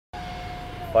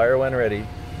Fire when ready.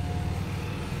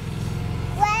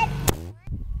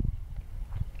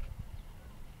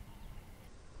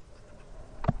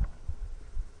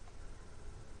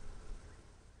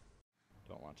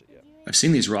 Don't launch it yet. I've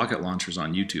seen these rocket launchers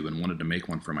on YouTube and wanted to make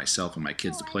one for myself and my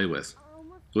kids to play with.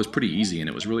 It was pretty easy and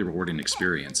it was a really rewarding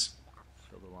experience.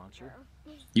 Show the launcher.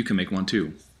 You can make one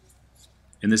too.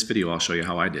 In this video I'll show you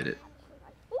how I did it.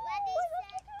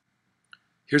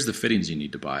 Here's the fittings you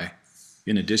need to buy.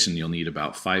 In addition, you'll need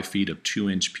about 5 feet of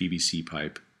 2-inch PVC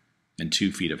pipe and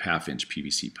 2 feet of 1/2-inch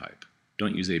PVC pipe.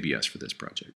 Don't use ABS for this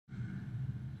project.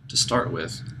 To start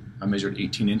with, I measured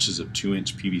 18 inches of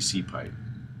 2-inch PVC pipe,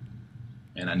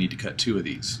 and I need to cut 2 of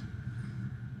these.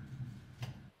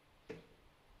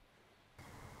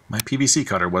 My PVC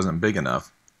cutter wasn't big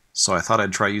enough, so I thought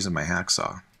I'd try using my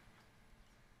hacksaw.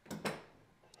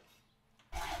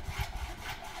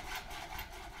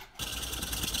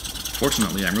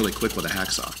 Fortunately, I'm really quick with a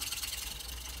hacksaw,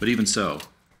 but even so,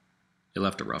 it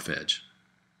left a rough edge.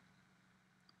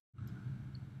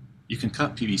 You can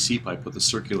cut PVC pipe with a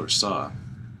circular saw,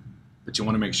 but you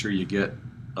want to make sure you get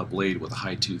a blade with a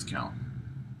high tooth count.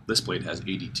 This blade has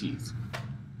 80 teeth.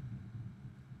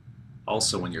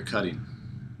 Also, when you're cutting,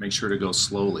 make sure to go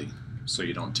slowly so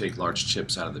you don't take large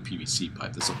chips out of the PVC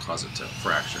pipe. This will cause it to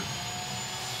fracture.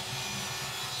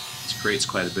 This creates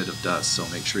quite a bit of dust, so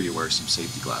make sure you wear some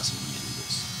safety glasses when you do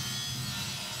this.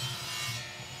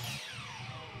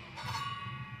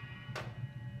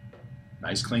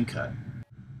 Nice clean cut.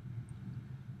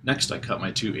 Next, I cut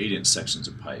my 2 8-inch sections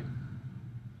of pipe.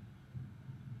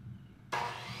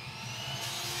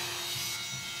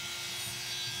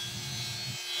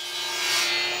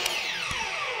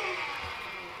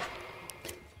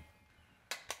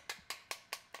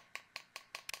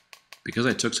 Because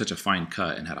I took such a fine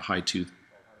cut and had a high tooth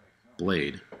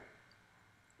blade,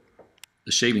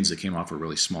 the shavings that came off were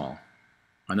really small.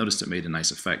 I noticed it made a nice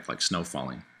effect like snow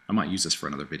falling. I might use this for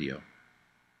another video.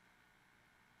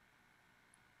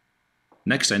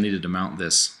 Next, I needed to mount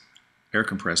this air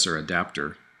compressor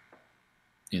adapter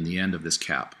in the end of this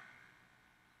cap.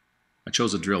 I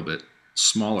chose a drill bit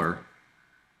smaller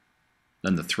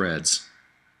than the threads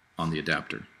on the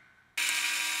adapter.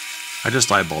 I just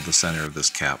eyeballed the center of this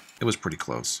cap. It was pretty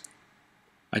close.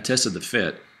 I tested the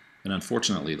fit, and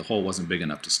unfortunately the hole wasn't big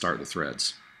enough to start the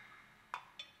threads.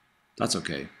 That's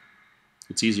okay.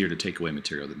 It's easier to take away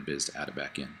material than it is to add it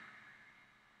back in.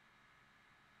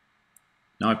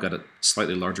 Now I've got a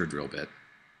slightly larger drill bit.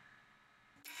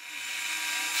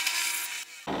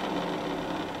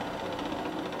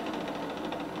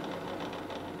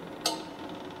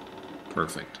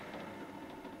 Perfect.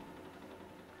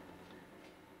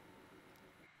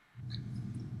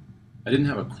 I didn't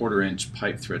have a 1/4-inch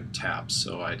pipe thread tap,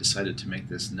 so I decided to make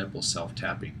this nipple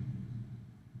self-tapping.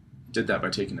 I did that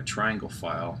by taking a triangle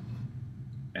file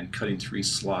and cutting 3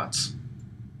 slots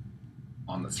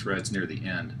on the threads near the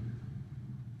end.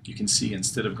 You can see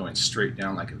instead of going straight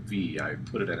down like a V, I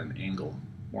put it at an angle,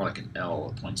 more like an L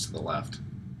that points to the left.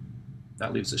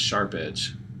 That leaves a sharp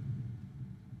edge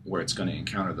where it's going to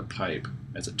encounter the pipe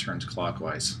as it turns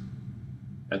clockwise.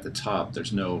 At the top,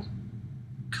 there's no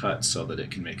cut so that it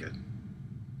can make a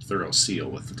thorough seal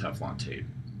with the Teflon tape.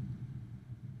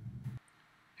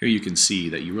 Here you can see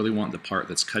that you really want the part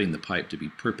that's cutting the pipe to be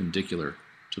perpendicular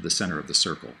to the center of the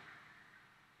circle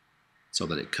so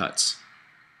that it cuts.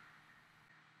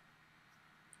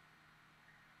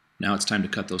 Now it's time to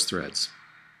cut those threads.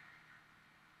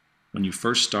 When you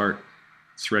first start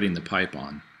threading the pipe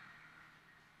on,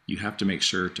 you have to make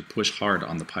sure to push hard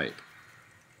on the pipe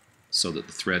so that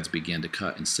the threads begin to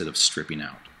cut instead of stripping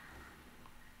out.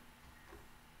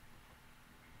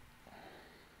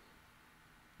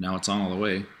 Now it's on all the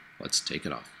way, let's take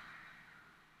it off.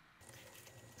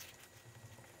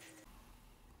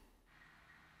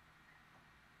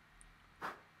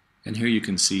 And here you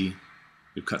can see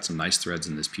we've cut some nice threads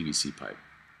in this PVC pipe.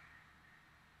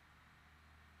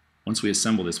 Once we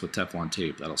assemble this with Teflon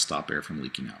tape, that'll stop air from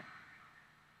leaking out.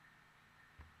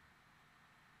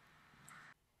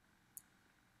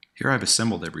 Here I've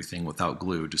assembled everything without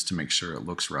glue just to make sure it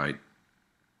looks right.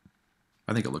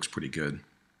 I think it looks pretty good.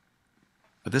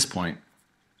 At this point,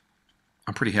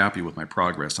 I'm pretty happy with my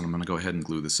progress, and I'm going to go ahead and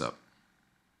glue this up.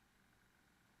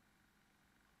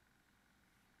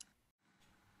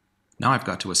 Now I've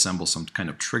got to assemble some kind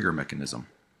of trigger mechanism.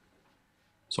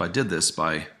 So I did this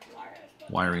by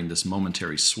wiring this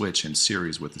momentary switch in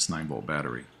series with this 9-volt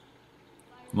battery.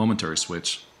 The momentary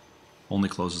switch only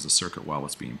closes the circuit while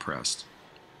it's being pressed.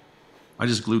 I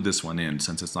just glued this one in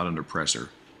since it's not under pressure.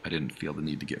 I didn't feel the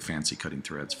need to get fancy cutting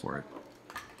threads for it.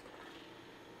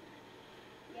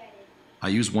 I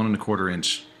used 1 1/4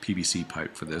 inch PVC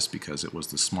pipe for this because it was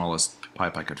the smallest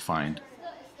pipe I could find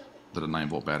that a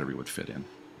 9-volt battery would fit in.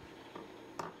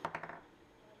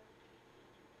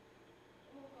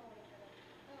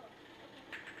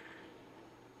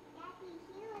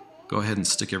 Go ahead and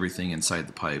stick everything inside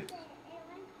the pipe,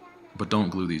 but don't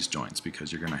glue these joints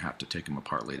because you're going to have to take them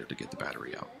apart later to get the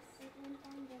battery out.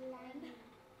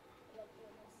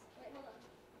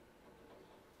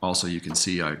 Also, you can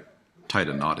see I tied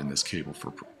a knot in this cable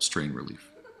for strain relief.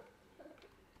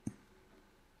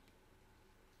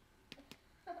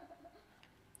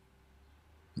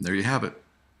 And there you have it,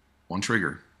 1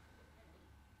 trigger.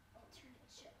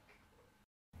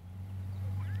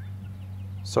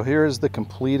 So here is the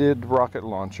completed rocket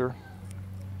launcher.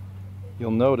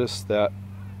 You'll notice that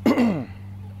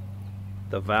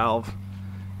the valve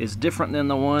is different than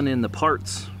the one in the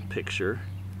parts picture,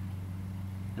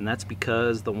 and that's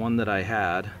because the one that I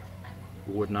had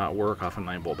would not work off a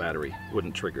 9-volt battery,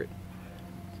 wouldn't trigger it.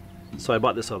 So I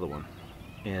bought this other one,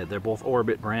 and they're both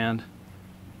Orbit brand.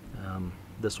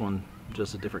 This one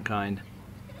just a different kind,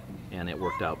 and it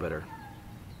worked out better.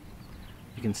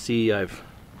 You can see I've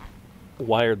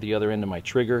wired the other end of my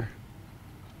trigger,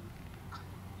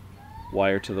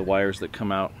 wire to the wires that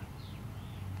come out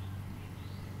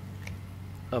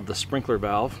of the sprinkler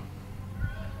valve.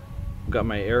 I've got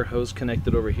my air hose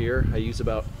connected over here. I use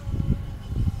about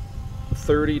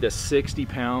 30 to 60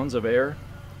 pounds of air,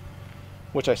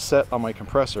 which I set on my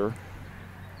compressor,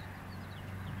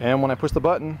 and when I push the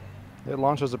button it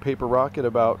launches a paper rocket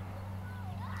about,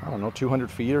 I don't know, 200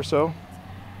 feet or so.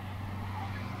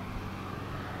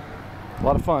 A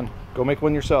lot of fun. Go make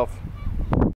one yourself.